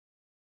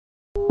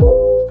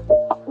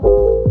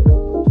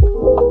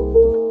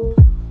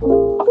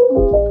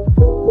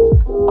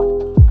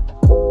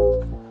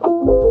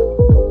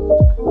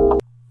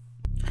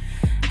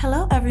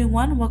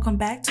everyone. Welcome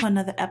back to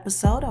another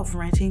episode of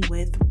Renting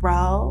with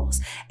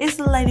Rose. It's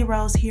the Lady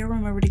Rose here.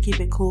 Remember to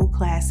keep it cool,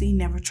 classy,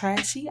 never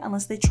trashy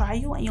unless they try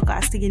you and you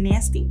guys to get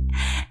nasty.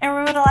 And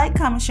remember to like,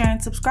 comment, share,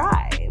 and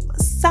subscribe.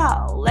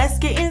 So let's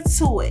get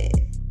into it.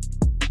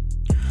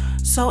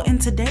 So in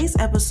today's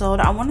episode,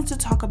 I wanted to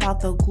talk about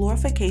the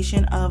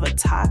glorification of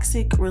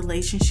toxic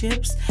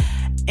relationships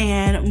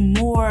and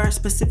more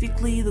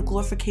specifically the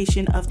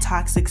glorification of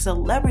toxic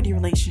celebrity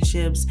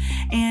relationships,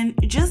 and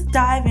just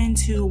dive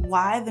into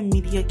why the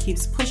media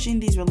keeps pushing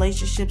these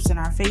relationships in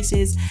our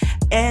faces,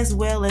 as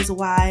well as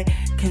why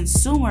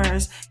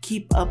consumers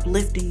keep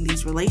uplifting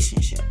these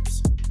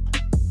relationships.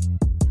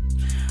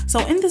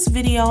 So in this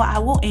video, I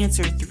will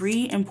answer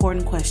 3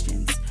 important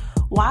questions.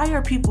 Why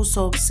are people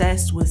so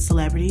obsessed with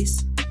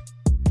celebrities?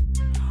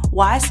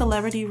 Why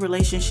celebrity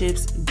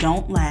relationships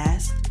don't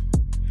last?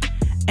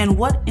 And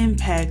what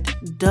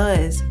impact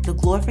does the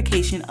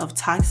glorification of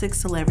toxic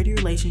celebrity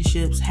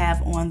relationships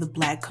have on the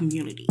Black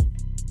community?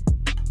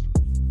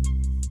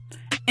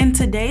 In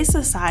today's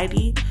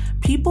society,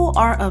 people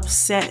are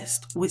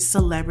obsessed with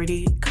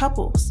celebrity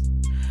couples.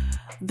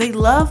 They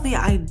love the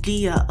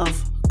idea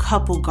of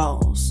couple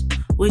goals,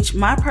 which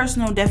my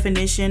personal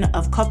definition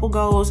of couple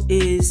goals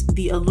is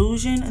the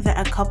illusion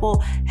that a couple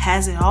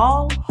has it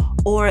all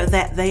or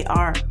that they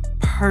are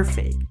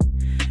perfect.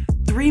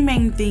 3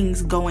 main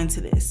things go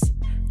into this: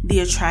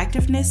 the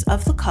attractiveness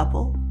of the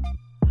couple,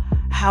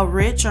 how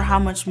rich or how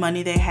much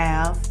money they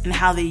have, and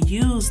how they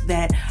use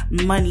that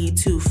money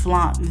to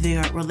flaunt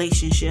their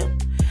relationship,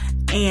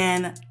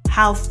 and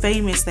how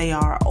famous they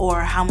are,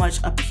 or how much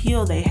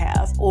appeal they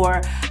have,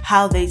 or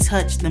how they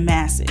touch the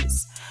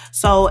masses.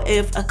 So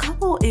if a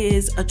couple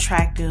is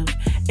attractive,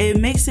 it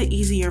makes it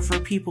easier for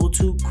people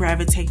to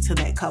gravitate to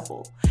that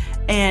couple.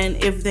 And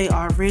if they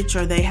are rich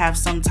or they have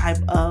some type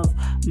of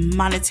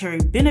monetary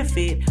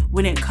benefit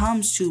when it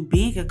comes to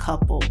being a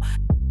couple,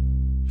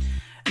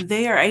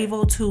 they are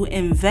able to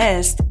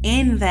invest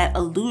in that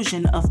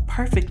illusion of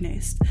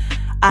perfectness,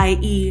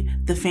 i.e.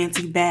 the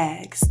fancy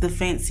bags, the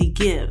fancy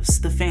gifts,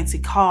 the fancy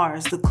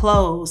cars, the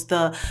clothes,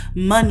 the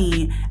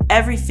money,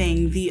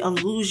 everything, the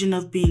illusion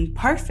of being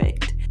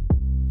perfect.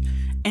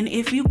 And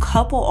if you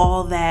couple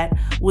all that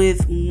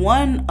with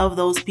one of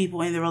those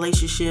people in the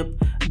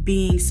relationship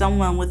being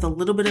someone with a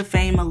little bit of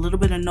fame, a little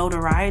bit of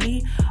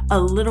notoriety, a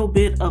little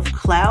bit of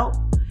clout,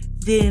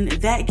 then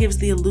that gives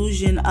the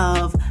illusion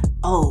of,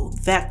 oh,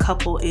 that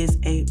couple is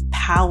a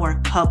power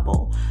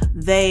couple.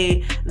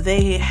 They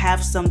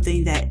have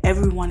something that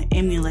everyone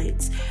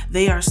emulates.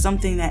 They are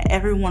something that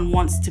everyone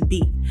wants to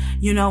be.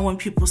 You know, when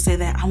people say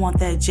that, I want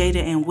that Jada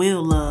and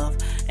Will love.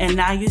 And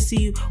now you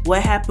see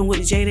what happened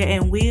with Jada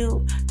and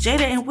Will.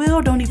 Jada and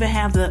Will don't even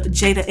have the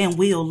Jada and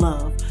Will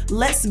love.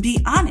 Let's be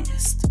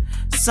honest.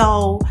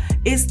 So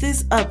it's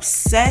this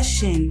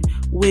obsession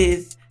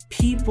with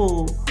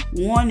people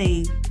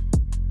wanting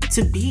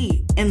to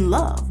be in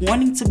love,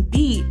 wanting to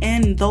be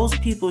in those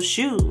people's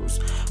shoes,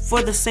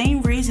 for the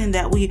same reason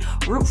that we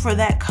root for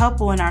that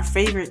couple in our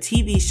favorite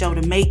TV show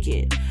to make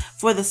it,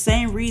 for the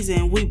same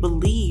reason we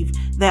believe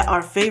that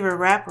our favorite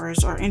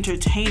rappers or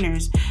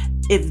entertainers,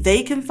 if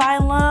they can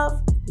find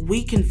love,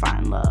 we can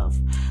find love.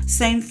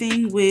 Same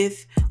thing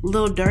with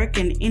Lil Durk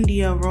and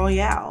India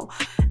Royale.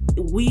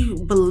 We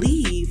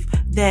believe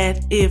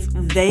that if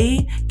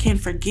they can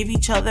forgive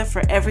each other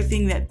for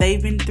everything that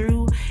they've been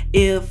through,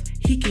 if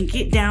he can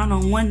get down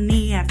on one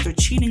knee after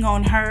cheating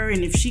on her,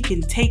 and if she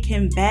can take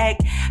him back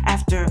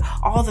after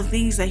all the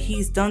things that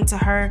he's done to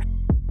her,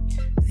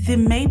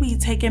 then maybe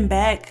taking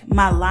back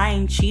my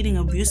lying, cheating,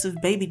 abusive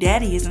baby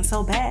daddy isn't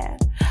so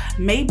bad.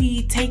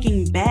 Maybe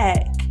taking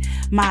back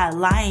my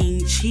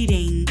lying,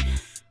 cheating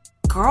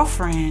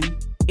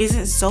girlfriend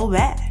isn't so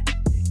bad.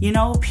 You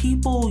know,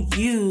 people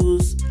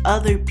use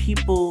other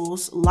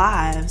people's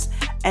lives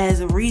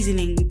as a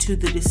reasoning to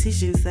the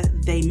decisions that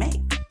they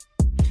make.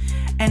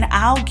 And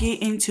I'll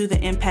get into the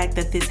impact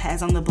that this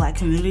has on the Black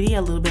community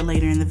a little bit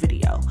later in the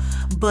video.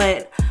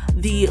 But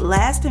the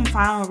last and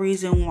final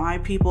reason why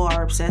people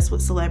are obsessed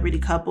with celebrity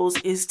couples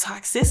is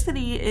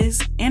toxicity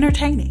is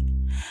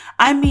entertaining.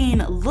 I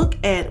mean, look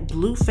at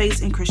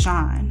Blueface and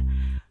Chrisean.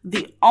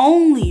 The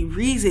only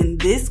reason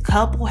this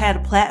couple had a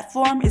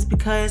platform is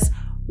because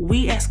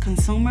we as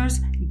consumers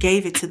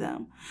gave it to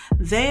them.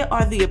 They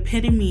are the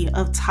epitome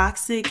of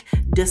toxic,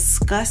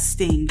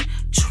 disgusting,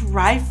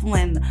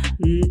 trifling,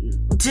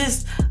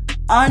 just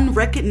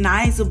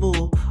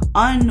unrecognizable,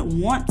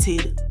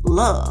 unwanted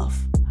love.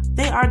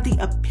 They are the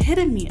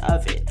epitome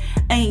of it.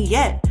 And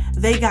yet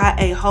they got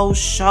a whole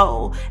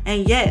show,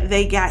 and yet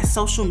they got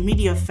social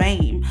media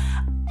fame.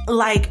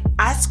 Like,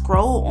 I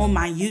scroll on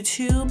my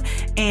YouTube,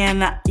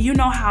 and you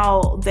know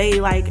how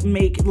they like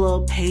make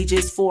little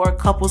pages for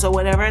couples or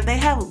whatever. They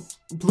have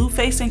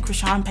Blueface and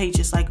Chrisean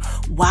pages. Like,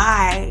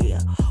 why?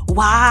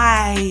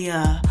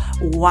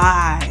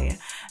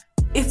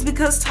 It's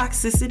because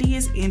toxicity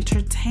is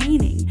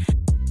entertaining.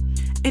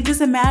 It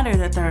doesn't matter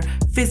that they're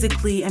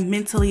physically and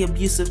mentally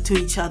abusive to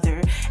each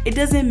other. It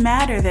doesn't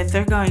matter that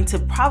they're going to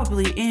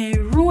probably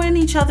ruin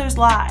each other's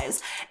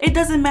lives. It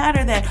doesn't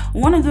matter that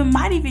one of them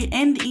might even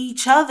end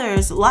each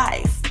other's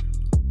life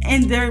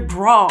in their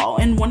brawl,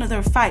 in one of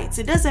their fights.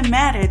 It doesn't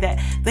matter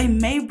that they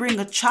may bring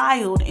a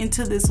child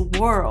into this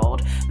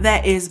world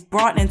that is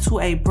brought into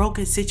a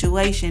broken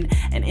situation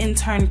and in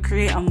turn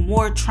create a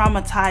more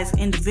traumatized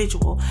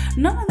individual.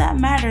 None of that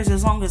matters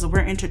as long as we're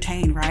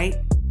entertained, right?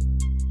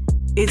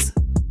 It's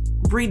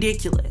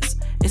ridiculous.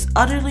 It's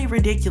utterly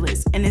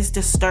ridiculous, and it's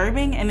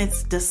disturbing, and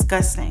it's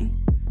disgusting.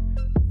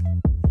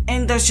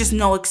 And there's just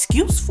no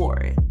excuse for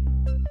it.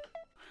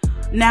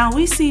 Now,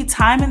 we see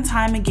time and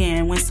time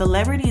again when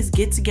celebrities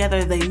get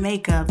together, they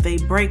make up, they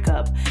break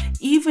up,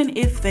 even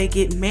if they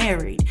get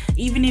married,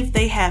 even if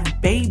they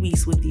have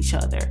babies with each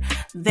other,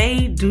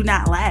 they do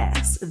not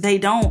last. They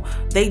don't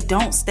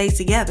stay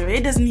together.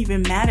 It doesn't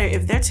even matter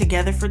if they're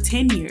together for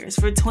 10 years,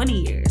 for 20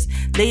 years.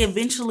 They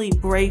eventually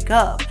break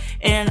up.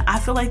 And I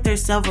feel like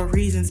there's several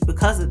reasons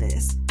because of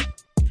this.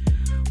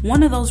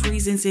 One of those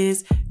reasons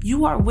is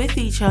you are with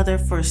each other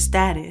for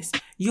status.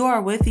 You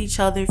are with each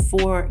other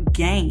for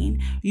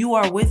gain. You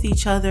are with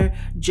each other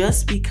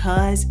just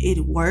because it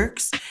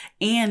works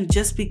and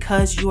just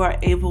because you are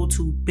able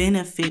to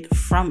benefit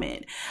from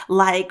it.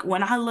 Like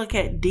when I look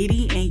at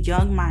Diddy and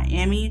Young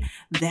Miami,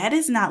 that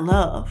is not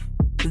love.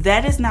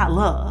 That is not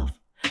love.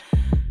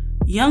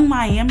 Young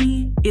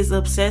Miami is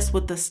obsessed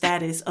with the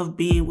status of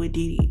being with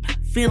Diddy,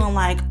 feeling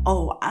like,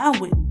 oh,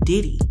 I'm with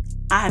Diddy.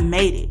 I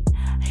made it.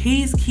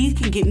 He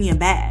can get me a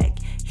bag.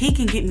 He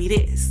can get me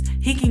this.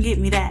 He can get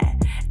me that.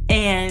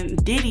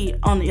 And Diddy,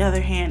 on the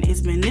other hand,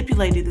 is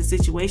manipulating the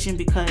situation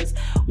because,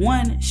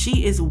 one,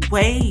 she is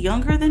way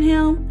younger than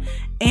him,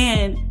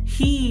 and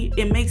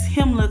it makes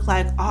him look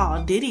like,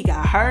 oh, Diddy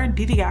got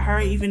her,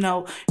 even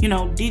though,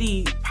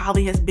 Diddy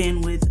probably has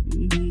been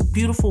with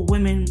beautiful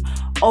women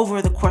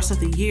over the course of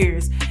the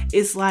years.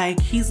 It's like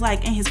he's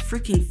like in his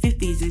freaking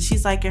 50s and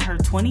she's like in her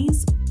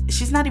 20s.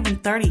 She's not even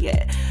 30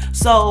 yet.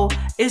 So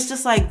it's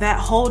just like that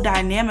whole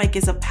dynamic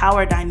is a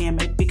power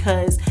dynamic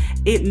because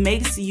it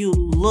makes you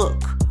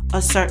look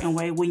a certain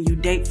way when you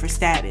date for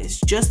status.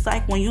 Just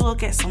like when you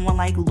look at someone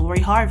like Lori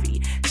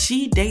Harvey,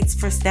 she dates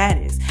for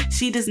status.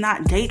 She does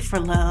not date for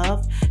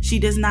love. She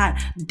does not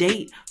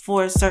date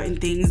for certain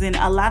things. And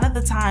a lot of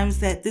the times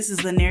that this is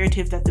the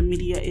narrative that the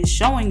media is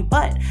showing.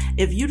 But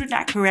if you do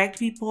not correct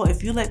people,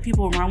 if you let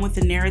people run with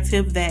the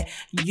narrative that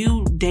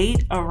you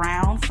date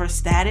around for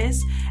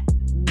status,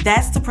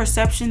 that's the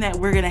perception that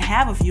we're going to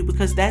have of you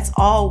because that's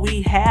all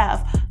we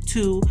have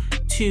to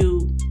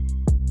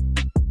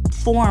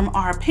form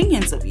our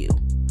opinions of you.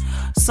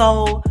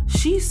 So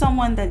she's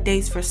someone that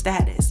dates for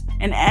status.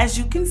 And as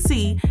you can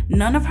see,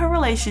 none of her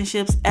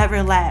relationships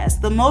ever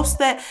last. The most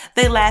that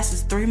they last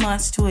is 3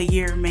 months to a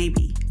year,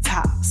 maybe,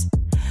 tops.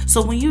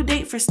 So when you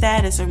date for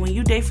status or when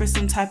you date for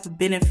some type of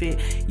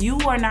benefit, you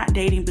are not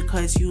dating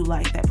because you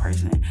like that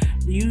person.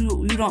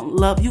 You don't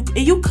love you.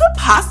 You could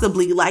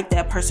possibly like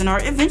that person or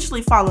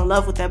eventually fall in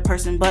love with that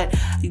person, but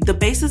the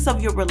basis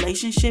of your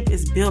relationship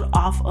is built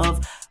off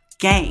of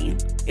gain.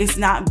 It's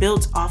not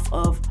built off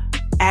of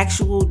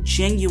actual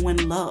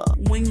genuine love.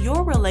 When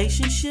your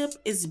relationship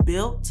is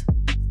built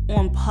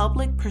on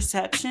public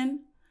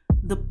perception,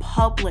 the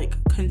public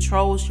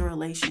controls your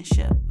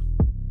relationship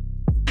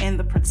and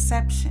the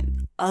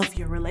perception of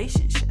your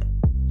relationship.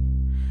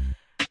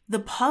 The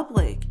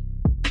public,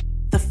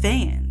 the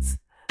fans,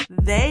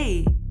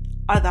 they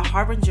are the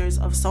harbingers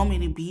of so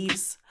many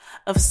beefs,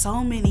 of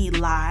so many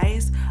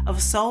lies,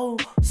 of so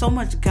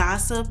much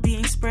gossip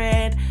being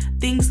spread,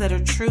 things that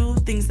are true,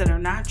 things that are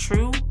not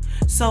true.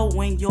 So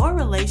when your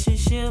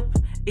relationship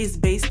is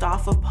based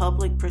off of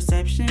public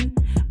perception,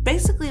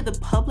 basically the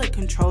public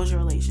controls your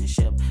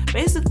relationship.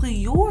 Basically,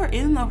 you're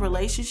in a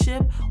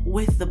relationship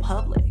with the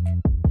public.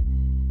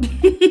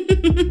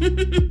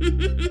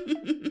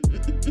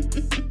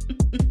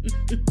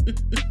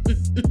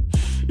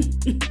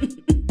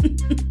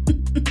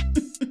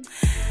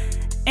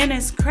 And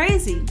it's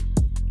crazy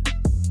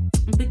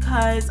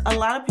because a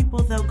lot of people,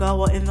 they'll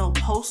go and they'll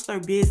post their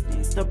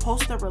business, they'll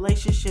post their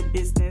relationship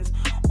business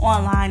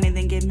online and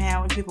then get mad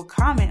when people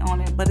comment on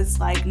it. But it's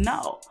like,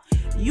 no,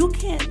 you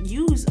can't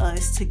use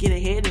us to get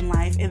ahead in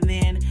life, and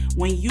then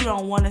when you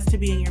don't want us to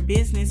be in your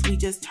business, we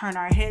just turn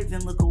our heads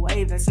and look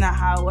away. That's not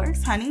how it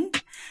works, honey.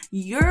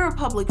 You're a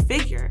public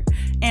figure,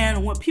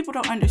 and what people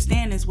don't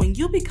understand is when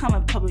you become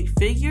a public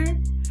figure,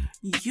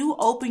 you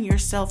open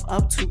yourself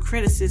up to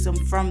criticism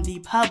from the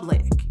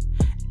public.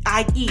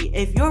 I.e.,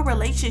 if your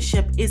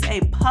relationship is a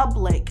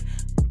public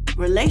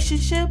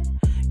relationship,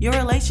 your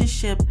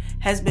relationship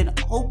has been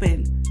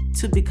open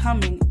to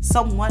becoming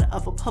somewhat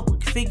of a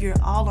public figure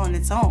all on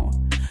its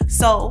own.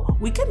 So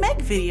we can make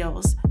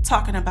videos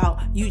talking about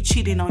you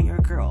cheating on your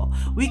girl.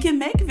 We can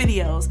make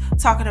videos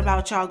talking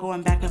about y'all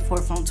going back and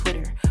forth on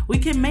Twitter. We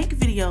can make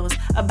videos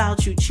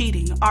about you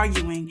cheating,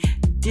 arguing,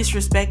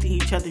 disrespecting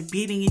each other,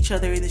 beating each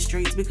other in the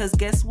streets, because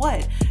guess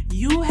what?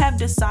 You have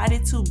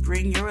decided to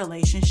bring your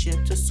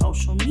relationship to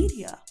social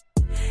media.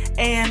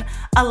 And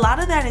a lot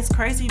of that is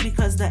crazy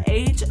because the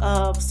age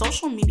of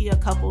social media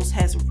couples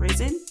has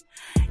risen.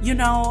 You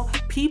know,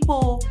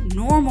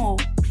 normal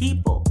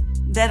people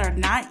that are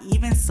not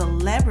even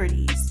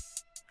celebrities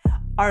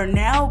are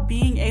now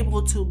being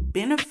able to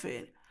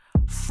benefit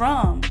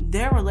from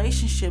their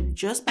relationship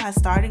just by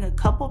starting a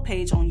couple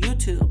page on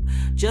YouTube,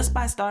 just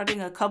by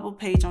starting a couple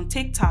page on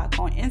TikTok,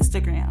 on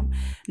Instagram.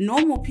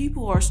 Normal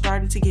people are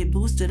starting to get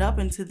boosted up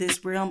into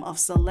this realm of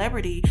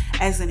celebrity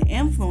as an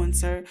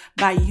influencer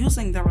by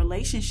using the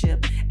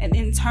relationship. And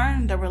in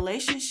turn, the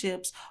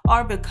relationships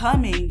are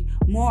becoming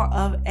more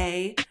of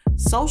a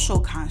social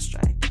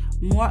construct,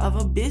 more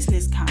of a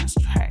business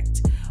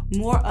construct,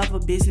 more of a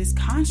business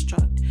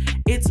construct.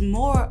 It's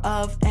more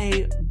of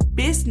a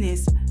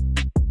business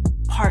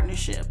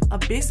partnership, a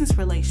business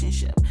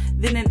relationship,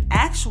 than an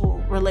actual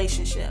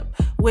relationship,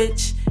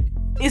 which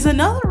is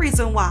another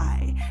reason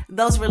why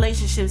those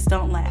relationships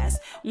don't last.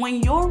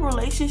 When your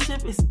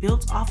relationship is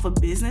built off of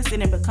business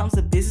and it becomes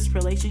a business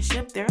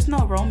relationship, there's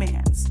no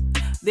romance.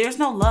 There's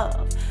no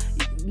love.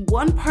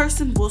 One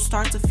person will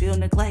start to feel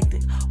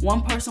neglected.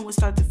 One person will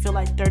start to feel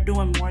like they're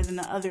doing more than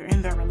the other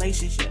in their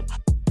relationship.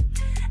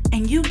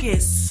 And you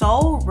get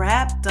so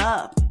wrapped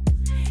up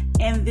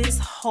in this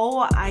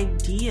whole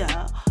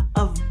idea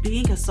of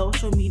being a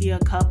social media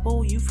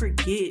couple, you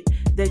forget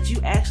that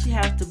you actually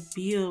have to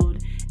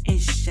build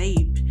and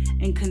shape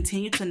and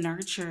continue to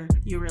nurture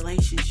your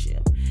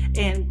relationship.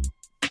 And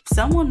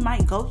someone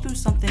might go through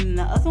something and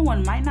the other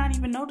one might not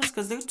even notice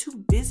because they're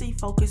too busy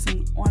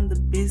focusing on the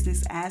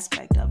business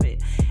aspect of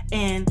it.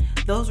 And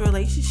those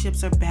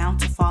relationships are bound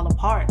to fall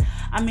apart.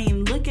 I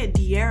mean, look at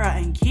De'Ara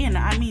and Ken.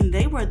 I mean,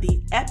 they were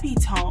the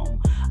epitome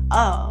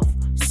of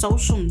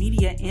social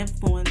media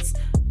influence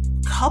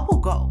couple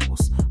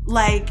goals.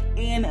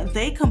 And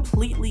they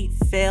completely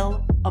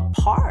fell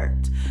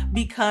apart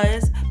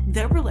because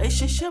their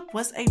relationship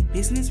was a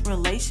business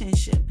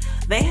relationship.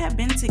 They had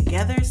been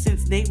together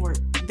since they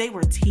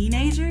were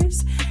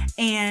teenagers,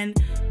 and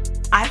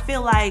I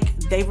feel like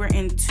they were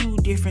in two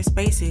different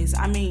spaces.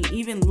 I mean,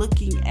 even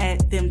looking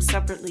at them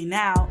separately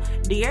now,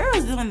 De'Ara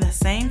is doing the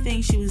same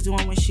thing she was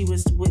doing when she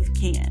was with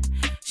Ken.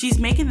 She's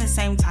making the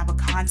same type of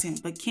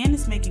content, but Ken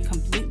is making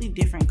completely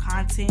different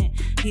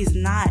content. He's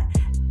not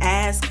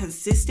as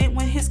consistent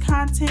with his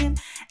content,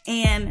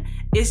 and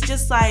it's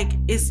just like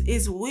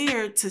it's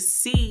weird to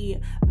see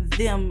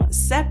them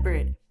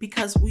separate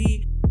because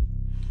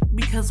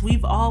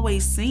we've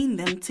always seen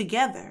them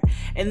together.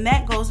 And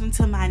that goes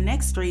into my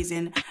next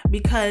reason,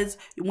 because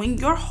when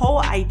your whole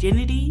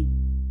identity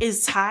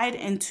is tied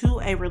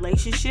into a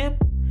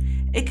relationship,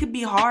 it could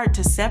be hard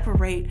to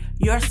separate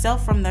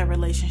yourself from that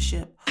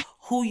relationship,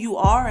 who you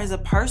are as a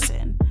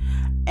person.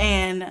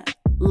 And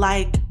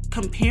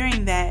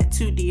comparing that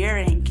to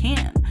De'Ara and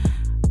Ken,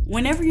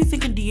 whenever you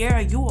think of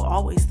De'Ara, you will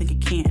always think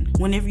of Ken.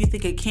 Whenever you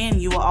think of Ken,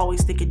 you will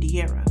always think of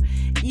De'Ara.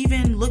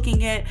 Even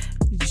looking at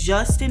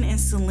Justin and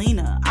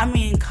Selena, I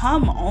mean,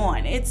 come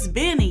on, it's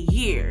been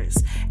years,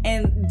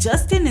 and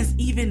Justin is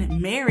even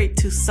married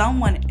to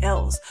someone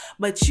else,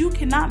 but you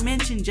cannot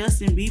mention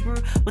Justin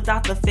Bieber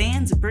without the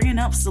fans bringing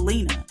up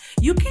Selena.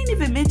 You can't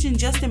even mention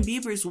Justin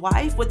Bieber's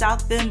wife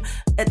without them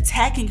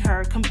attacking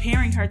her,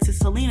 comparing her to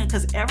Selena,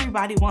 because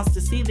everybody wants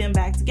to see them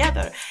back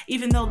together,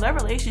 even though their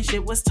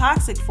relationship was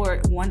toxic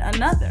for one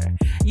another.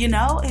 You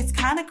know, it's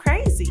kind of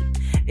crazy.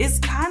 It's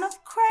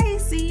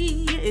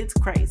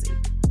crazy.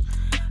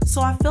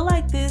 So I feel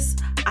like this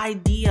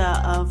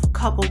idea of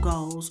couple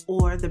goals,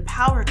 or the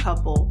power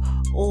couple,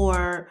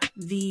 or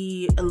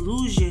the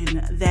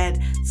illusion that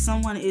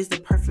someone is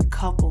the perfect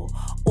couple,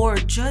 or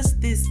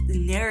just this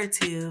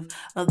narrative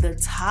of the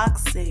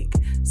toxic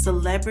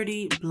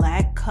celebrity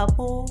black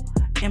couple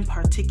in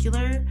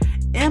particular,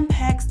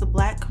 impacts the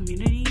black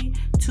community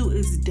to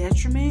its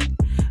detriment,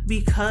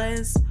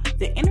 because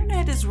the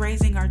internet is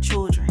raising our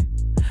children.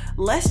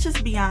 Let's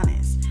just be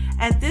honest.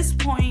 At this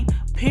point,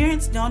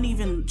 parents don't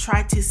even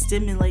try to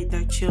stimulate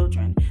their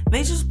children.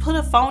 They just put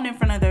a phone in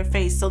front of their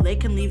face so they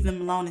can leave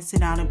them alone and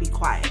sit down and be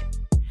quiet.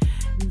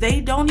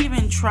 They don't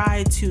even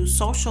try to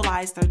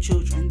socialize their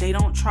children. They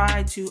don't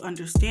try to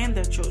understand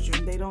their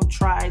children. They don't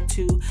try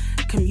to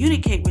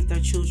communicate with their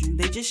children.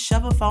 They just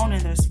shove a phone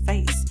in their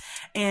face.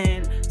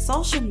 And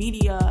social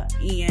media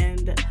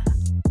and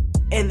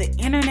the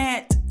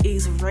internet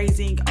is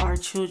raising our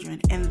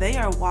children, and they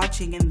are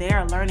watching and they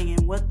are learning,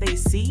 and what they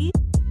see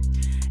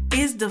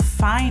is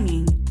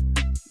defining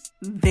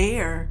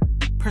their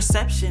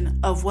perception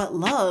of what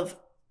love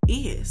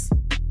is.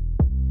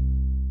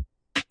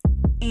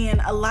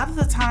 And a lot of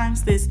the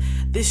times this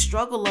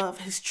struggle love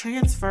has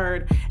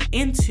transferred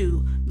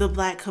into the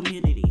black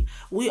community.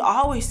 We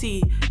always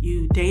see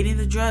you dating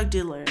the drug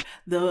dealer,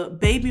 the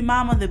baby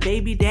mama, the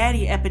baby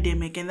daddy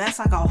epidemic. And that's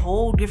like a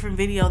whole different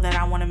video that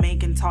I want to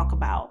make and talk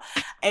about.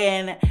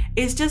 And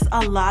it's just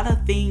a lot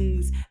of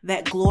things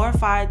that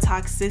glorify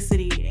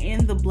toxicity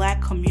in the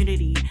black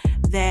community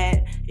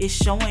that is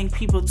showing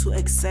people to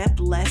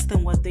accept less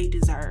than what they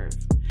deserve.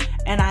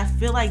 And I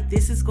feel like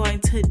this is going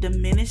to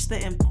diminish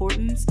the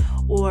importance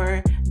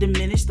or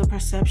diminish the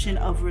perception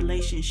of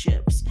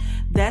relationships.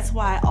 That's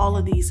why all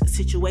of these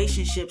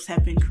situationships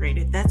have been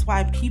created. That's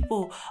why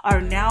people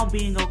are now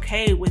being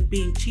okay with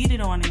being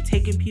cheated on and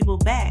taking people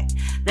back.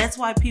 That's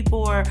why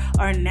people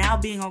are now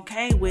being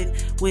okay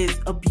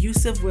with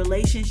abusive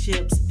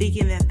relationships,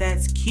 thinking that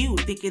that's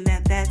cute, thinking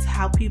that that's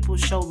how people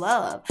show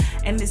love.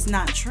 And it's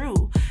not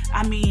true.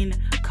 I mean,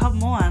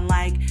 come on.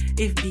 Like,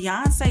 if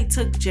Beyonce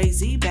took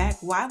Jay-Z back,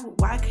 why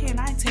can't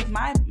I take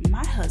my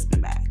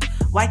husband back?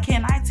 Why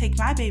can't I take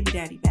my baby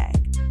daddy back?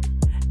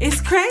 It's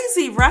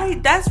crazy,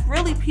 right? That's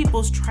really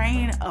people's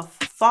train of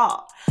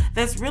thought.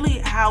 That's really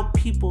how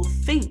people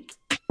think.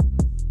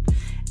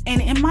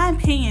 And in my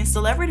opinion,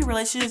 celebrity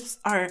relationships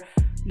are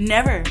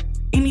never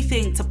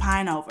anything to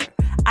pine over.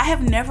 I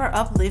have never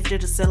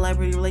uplifted a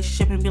celebrity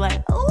relationship and be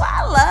like, oh,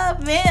 I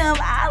love them.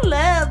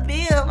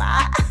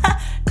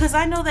 Because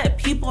I know that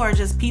people are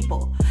just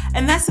people.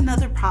 And that's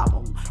another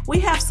problem. We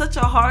have such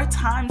a hard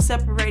time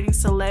separating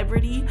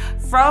celebrity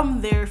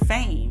from their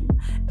fame.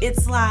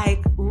 It's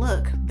like,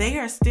 look, they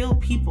are still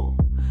people.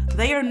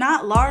 They are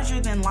not larger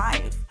than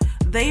life.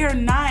 They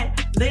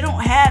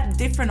don't have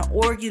different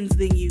organs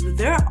than you.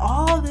 They're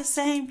all the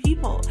same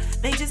people.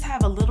 They just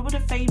have a little bit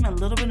of fame, a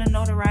little bit of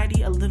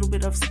notoriety, a little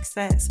bit of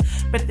success.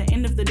 But at the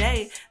end of the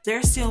day,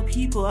 they're still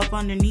people up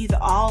underneath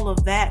all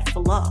of that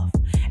fluff.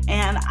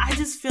 And I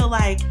just feel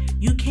like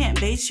you can't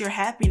base your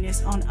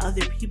happiness on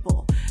other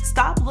people.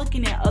 Stop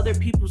looking at other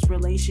people's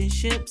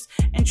relationships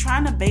and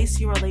trying to base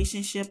your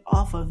relationship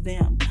off of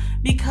them,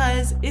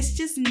 because it's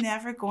just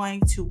never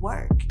going to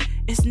work.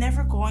 It's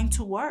never going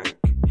to work.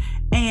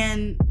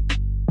 And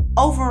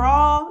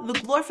overall, the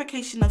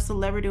glorification of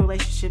celebrity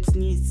relationships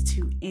needs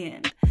to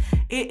end.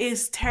 It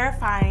is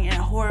terrifying and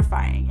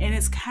horrifying, and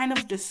it's kind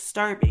of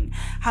disturbing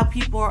how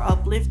people are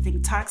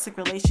uplifting toxic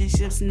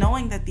relationships,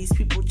 knowing that these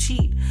people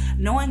cheat,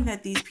 knowing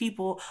that these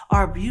people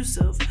are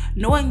abusive,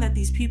 knowing that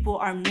these people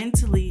are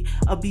mentally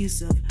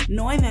abusive,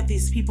 knowing that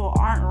these people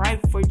aren't right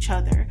for each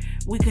other.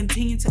 We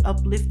continue to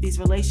uplift these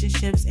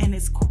relationships, and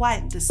it's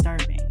quite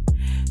disturbing.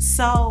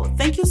 So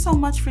thank you so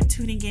much for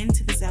tuning in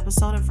to this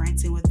episode of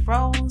Ranting with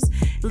Rose.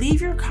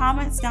 Leave your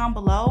comments down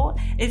below.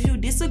 If you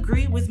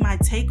disagree with my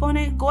take on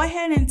it, go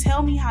ahead and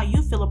tell me how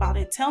you feel about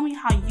it. Tell me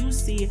how you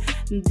see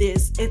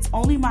this. It's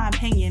only my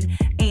opinion.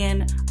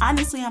 And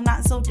honestly, I'm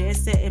not so dead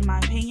set in my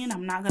opinion.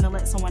 I'm not going to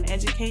let someone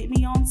educate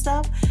me on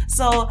stuff.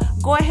 So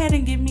go ahead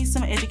and give me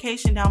some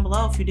education down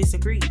below if you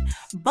disagree.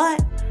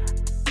 But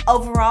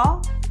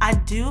overall, I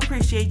do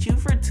appreciate you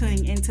for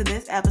tuning into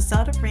this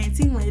episode of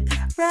Ranting with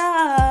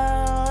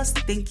Rose.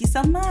 Thank you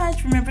so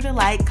much. Remember to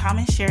like,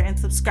 comment, share, and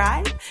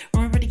subscribe.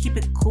 Remember to keep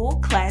it cool,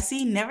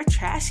 classy, never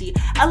trashy.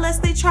 Unless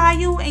they try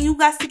you and you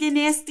got to get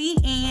nasty.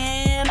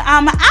 And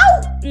I'm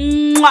out.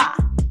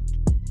 Mwah.